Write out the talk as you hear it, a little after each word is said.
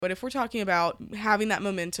But if we're talking about having that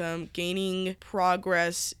momentum, gaining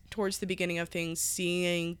progress towards the beginning of things,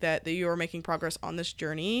 seeing that you are making progress on this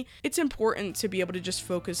journey, it's important to be able to just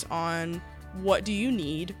focus on what do you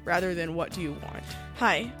need rather than what do you want.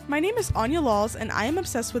 Hi, my name is Anya Laws, and I am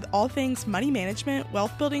obsessed with all things money management,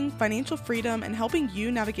 wealth building, financial freedom, and helping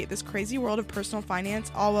you navigate this crazy world of personal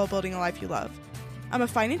finance, all while building a life you love. I'm a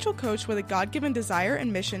financial coach with a God-given desire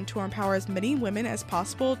and mission to empower as many women as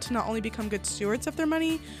possible to not only become good stewards of their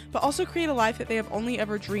money, but also create a life that they have only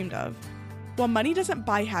ever dreamed of. While money doesn't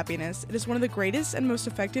buy happiness, it is one of the greatest and most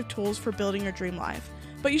effective tools for building your dream life.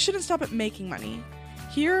 But you shouldn't stop at making money.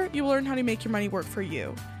 Here, you will learn how to make your money work for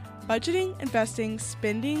you. Budgeting, investing,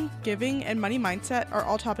 spending, giving, and money mindset are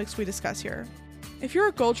all topics we discuss here. If you're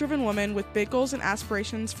a goal-driven woman with big goals and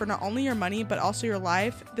aspirations for not only your money, but also your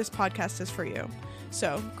life, this podcast is for you.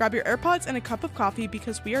 So, grab your AirPods and a cup of coffee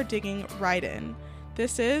because we are digging right in.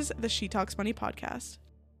 This is the She Talks Money Podcast.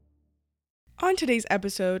 On today's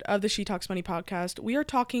episode of the She Talks Money Podcast, we are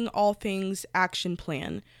talking all things action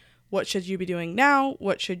plan. What should you be doing now?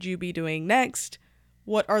 What should you be doing next?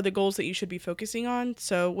 What are the goals that you should be focusing on?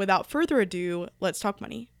 So, without further ado, let's talk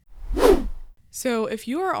money. So if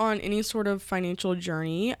you are on any sort of financial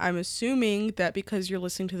journey, I'm assuming that because you're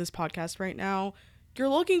listening to this podcast right now, you're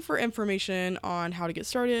looking for information on how to get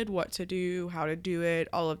started, what to do, how to do it,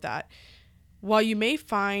 all of that. While you may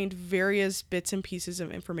find various bits and pieces of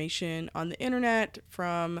information on the internet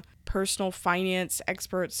from personal finance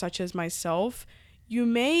experts such as myself, you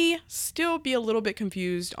may still be a little bit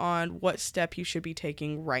confused on what step you should be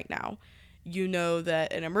taking right now. You know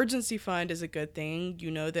that an emergency fund is a good thing. You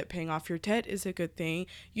know that paying off your debt is a good thing.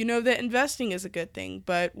 You know that investing is a good thing.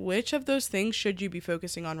 But which of those things should you be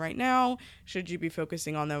focusing on right now? Should you be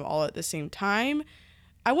focusing on them all at the same time?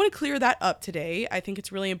 I want to clear that up today. I think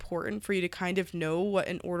it's really important for you to kind of know what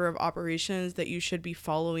an order of operations that you should be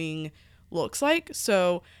following looks like.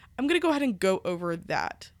 So I'm going to go ahead and go over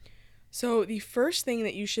that. So the first thing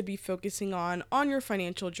that you should be focusing on your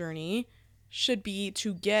financial journey should be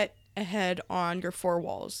to get ahead on your four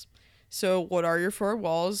walls. So what are your four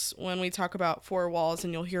walls? When we talk about four walls,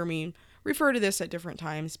 and you'll hear me refer to this at different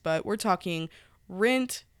times, but we're talking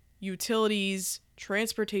rent, utilities,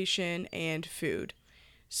 transportation, and food.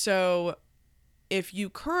 So if you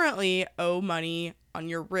currently owe money on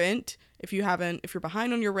your rent, if you're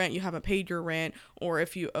behind on your rent, you haven't paid your rent, or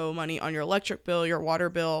if you owe money on your electric bill, your water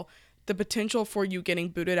bill, the potential for you getting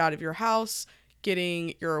booted out of your house,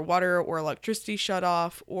 getting your water or electricity shut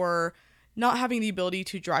off, or not having the ability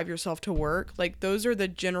to drive yourself to work. Like, those are the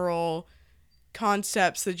general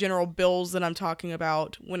concepts, the general bills that I'm talking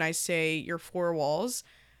about when I say your four walls.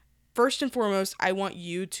 First and foremost, I want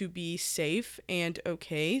you to be safe and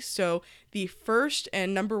okay. So the first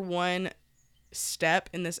and number one step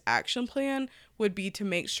in this action plan would be to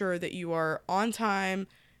make sure that you are on time,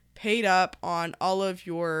 paid up on all of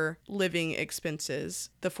your living expenses,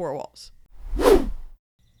 the four walls.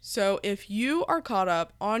 So if you are caught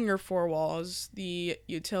up on your four walls, the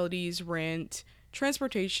utilities, rent,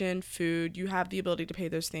 transportation, food, you have the ability to pay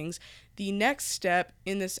those things, the next step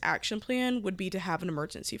in this action plan would be to have an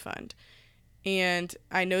emergency fund. And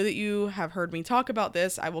I know that you have heard me talk about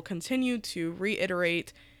this. I will continue to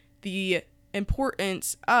reiterate the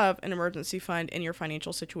importance of an emergency fund in your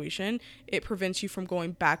financial situation. It prevents you from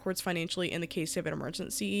going backwards financially in the case of an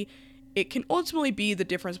emergency. It can ultimately be the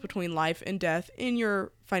difference between life and death in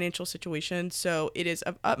your financial situation, so it is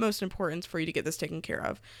of utmost importance for you to get this taken care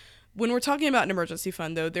of. When we're talking about an emergency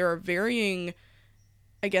fund, though, there are varying,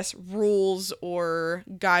 rules or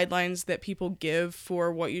guidelines that people give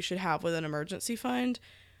for what you should have with an emergency fund.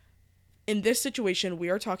 In this situation, we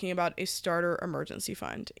are talking about a starter emergency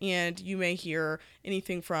fund, and you may hear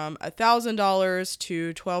anything from $1,000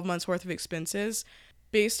 to 12 months worth of expenses.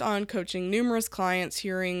 Based on coaching numerous clients,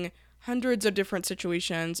 hearing hundreds of different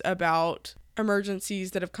situations about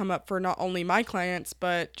emergencies that have come up for not only my clients,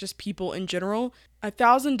 but just people in general,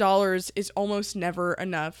 $1,000 is almost never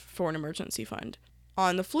enough for an emergency fund.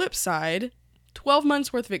 On the flip side, 12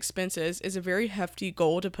 months worth of expenses is a very hefty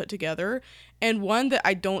goal to put together, and one that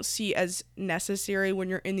I don't see as necessary when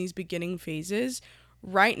you're in these beginning phases.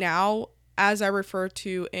 Right now, as I referred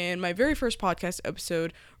to in my very first podcast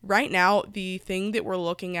episode, right now, the thing that we're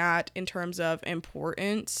looking at in terms of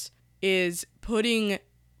importance is putting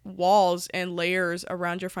walls and layers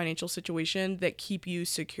around your financial situation that keep you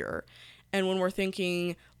secure. And when we're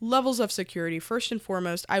thinking levels of security, first and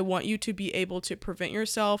foremost, I want you to be able to prevent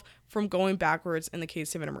yourself from going backwards in the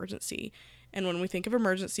case of an emergency. And when we think of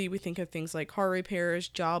emergency, we think of things like car repairs,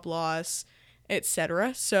 job loss,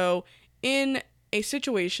 etc. So in a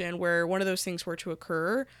situation where one of those things were to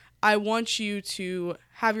occur, I want you to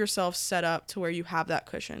have yourself set up to where you have that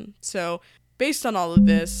cushion. So based on all of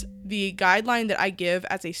this, the guideline that I give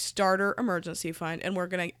as a starter emergency fund, and we're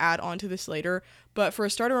going to add on to this later, but for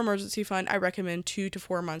a starter emergency fund, I recommend 2 to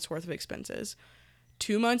 4 months worth of expenses.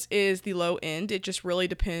 2 months is the low end. It just really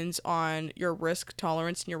depends on your risk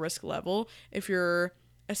tolerance and your risk level. If you're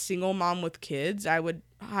a single mom with kids, I would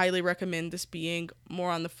highly recommend this being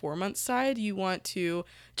more on the 4 month side. You want to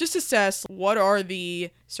just assess what are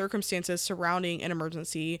the circumstances surrounding an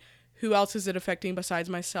emergency, who else is it affecting besides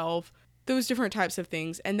myself, those different types of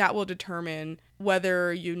things, and that will determine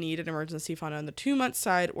whether you need an emergency fund on the 2 month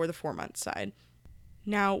side or the 4 month side.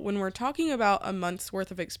 Now, when we're talking about a month's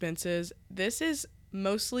worth of expenses, this is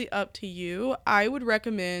mostly up to you. I would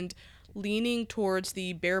recommend leaning towards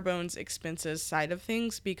the bare bones expenses side of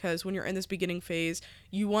things, because when you're in this beginning phase,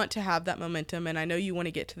 you want to have that momentum, and I know you want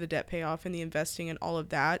to get to the debt payoff and the investing and all of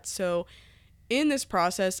that. So in this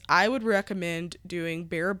process, I would recommend doing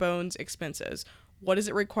bare bones expenses. What does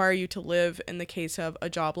it require you to live in the case of a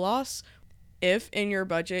job loss? If in your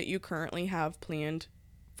budget you currently have planned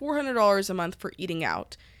 $400 a month for eating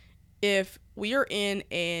out, if we are in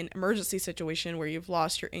an emergency situation where you've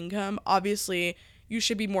lost your income, obviously you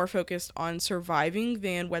should be more focused on surviving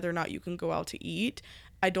than whether or not you can go out to eat.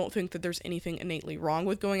 I don't think that there's anything innately wrong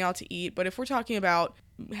with going out to eat, but if we're talking about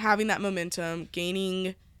having that momentum,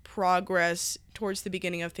 gaining progress towards the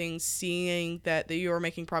beginning of things, seeing that you are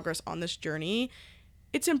making progress on this journey,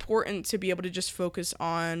 it's important to be able to just focus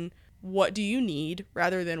on what do you need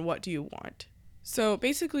rather than what do you want. So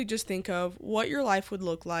basically just think of what your life would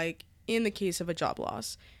look like in the case of a job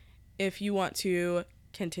loss. If you want to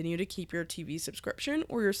continue to keep your TV subscription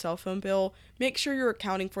or your cell phone bill, make sure you're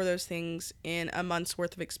accounting for those things in a month's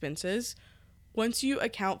worth of expenses. Once you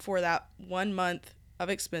account for that 1 month of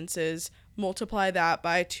expenses, multiply that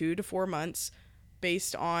by 2 to 4 months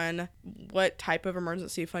based on what type of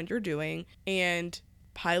emergency fund you're doing, and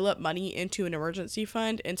pile up money into an emergency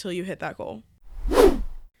fund until you hit that goal.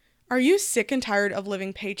 Are you sick and tired of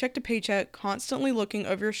living paycheck to paycheck, constantly looking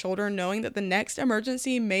over your shoulder, knowing that the next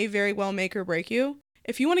emergency may very well make or break you?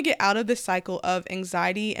 If you want to get out of this cycle of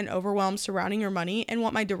anxiety and overwhelm surrounding your money and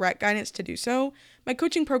want my direct guidance to do so, my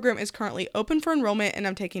coaching program is currently open for enrollment and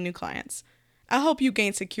I'm taking new clients. I'll help you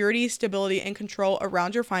gain security, stability, and control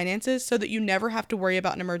around your finances so that you never have to worry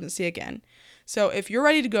about an emergency again. So if you're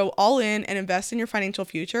ready to go all in and invest in your financial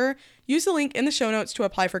future, use the link in the show notes to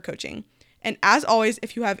apply for coaching. And as always,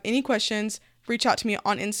 if you have any questions, reach out to me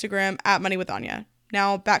on Instagram at Money with Anya.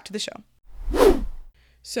 Now back to the show.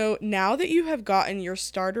 So now that you have gotten your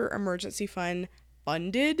starter emergency fund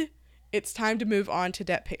funded, it's time to move on to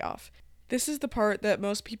debt payoff. This is the part that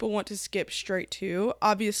most people want to skip straight to.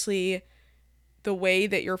 Obviously, the way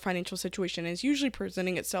that your financial situation is usually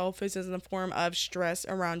presenting itself is in the form of stress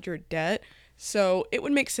around your debt. So it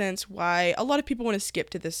would make sense why a lot of people want to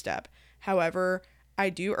skip to this step. However, I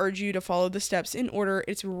do urge you to follow the steps in order.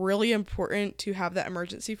 It's really important to have that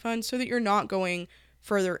emergency fund so that you're not going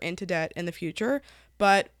further into debt in the future.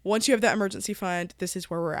 But once you have that emergency fund, this is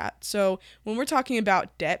where we're at. So when we're talking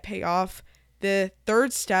about debt payoff, the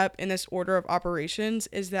third step in this order of operations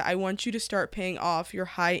is that I want you to start paying off your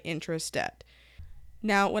high interest debt.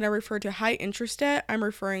 Now, when I refer to high interest debt, I'm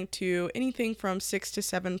referring to anything from 6 to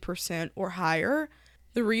 7% or higher.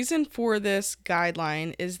 The reason for this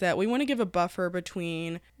guideline is that we want to give a buffer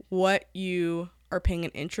between what you are paying in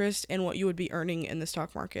interest and what you would be earning in the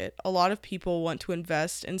stock market. A lot of people want to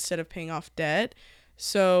invest instead of paying off debt.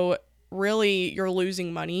 So really, you're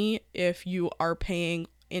losing money if you are paying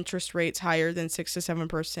interest rates higher than 6 to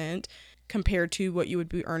 7% compared to what you would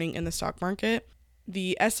be earning in the stock market.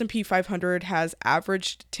 The S&P 500 has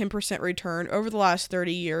averaged 10% return over the last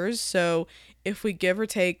 30 years. So if we give or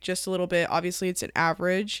take just a little bit, obviously it's an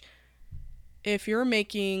average. If you're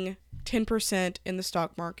making 10% in the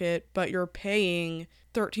stock market, but you're paying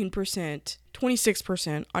 13%,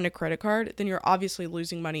 26% on a credit card, then you're obviously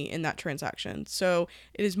losing money in that transaction. So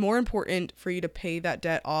it is more important for you to pay that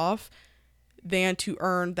debt off than to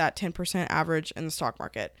earn that 10% average in the stock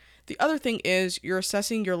market. The other thing is you're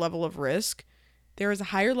assessing your level of risk. There is a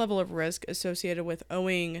higher level of risk associated with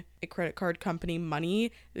owing a credit card company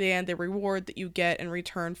money than the reward that you get in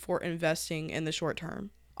return for investing in the short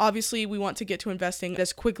term. Obviously, we want to get to investing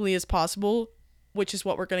as quickly as possible, which is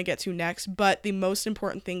what we're going to get to next. But the most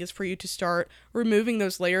important thing is for you to start removing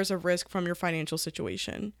those layers of risk from your financial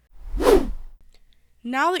situation.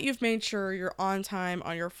 Now that you've made sure you're on time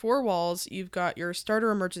on your 4 walls, you've got your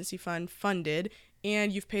starter emergency fund funded,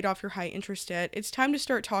 and you've paid off your high interest debt, it's time to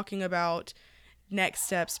start talking about next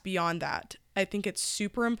steps beyond that. I think it's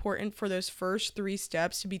super important for those first 3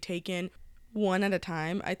 steps to be taken one at a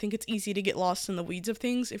time. I think it's easy to get lost in the weeds of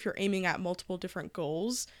things if you're aiming at multiple different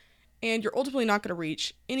goals, and you're ultimately not going to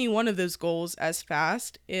reach any one of those goals as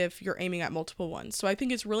fast if you're aiming at multiple ones. So I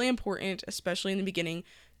think it's really important, especially in the beginning,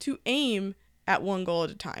 to aim at one goal at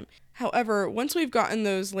a time. However, once we've gotten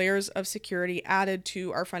those layers of security added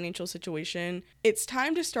to our financial situation, it's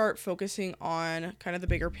time to start focusing on kind of the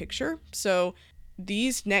bigger picture. So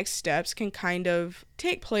these next steps can kind of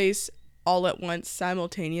take place all at once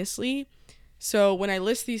simultaneously. So when I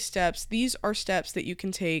list these steps, these are steps that you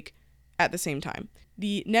can take at the same time.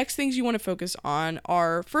 The next things you want to focus on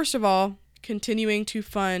are, first of all, continuing to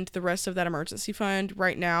fund the rest of that emergency fund.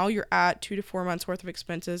 Right now, you're at 2 to 4 months worth of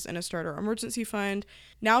expenses in a starter emergency fund.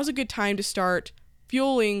 Now is a good time to start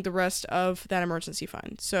fueling the rest of that emergency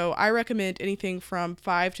fund. So I recommend anything from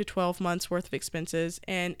 5 to 12 months worth of expenses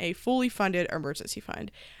in a fully funded emergency fund.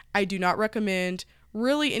 I do not recommend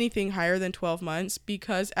really anything higher than 12 months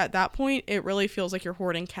because at that point, it really feels like you're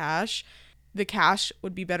hoarding cash. The cash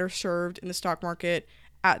would be better served in the stock market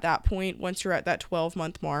at that point once you're at that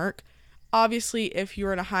 12-month mark. Obviously, if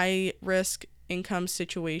you're in a high risk income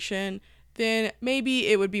situation, then maybe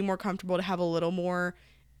it would be more comfortable to have a little more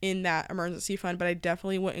in that emergency fund, but I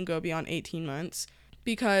definitely wouldn't go beyond 18 months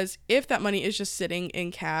because if that money is just sitting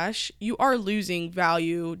in cash, you are losing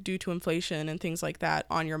value due to inflation and things like that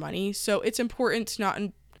on your money. So it's important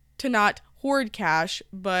to not hoard cash,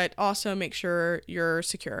 but also make sure you're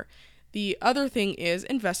secure. The other thing is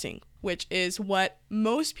investing, which is what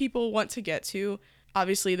most people want to get to.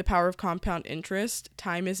 Obviously, the power of compound interest,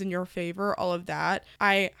 time is in your favor, all of that.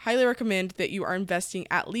 I highly recommend that you are investing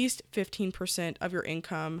at least 15% of your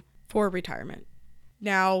income for retirement.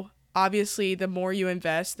 Now, obviously, the more you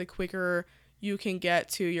invest, the quicker you can get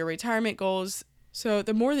to your retirement goals. So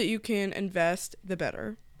the more that you can invest, the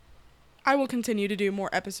better. I will continue to do more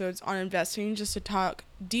episodes on investing just to talk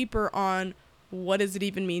deeper on what does it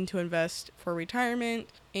even mean to invest for retirement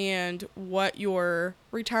and what your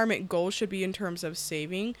retirement goal should be in terms of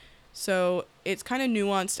saving. So it's kind of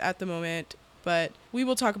nuanced at the moment, but we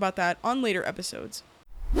will talk about that on later episodes.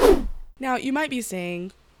 Now, you might be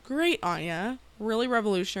saying, great, Anya, really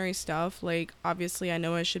revolutionary stuff. Like, obviously, I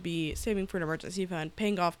know I should be saving for an emergency fund,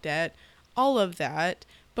 paying off debt, all of that.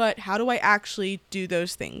 But how do I actually do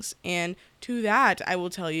those things? And to that, I will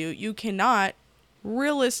tell you, you cannot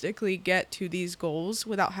realistically get to these goals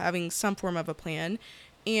without having some form of a plan.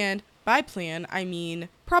 And by plan, I mean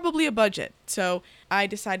probably a budget. So I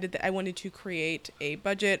decided that I wanted to create a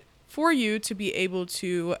budget for you to be able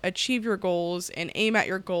to achieve your goals and aim at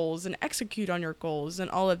your goals and execute on your goals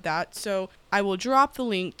and all of that. So I will drop the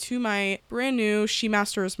link to my brand new She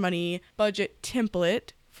Masters Money budget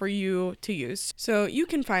template for you to use. So you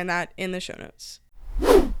can find that in the show notes.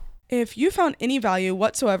 If you found any value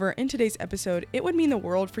whatsoever in today's episode, it would mean the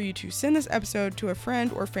world for you to send this episode to a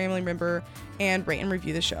friend or family member and rate and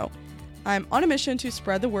review the show. I'm on a mission to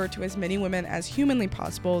spread the word to as many women as humanly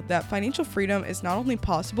possible that financial freedom is not only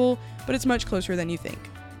possible, but it's much closer than you think.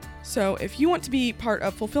 So if you want to be part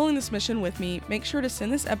of fulfilling this mission with me, make sure to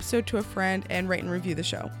send this episode to a friend and rate and review the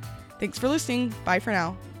show. Thanks for listening. Bye for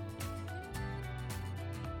now.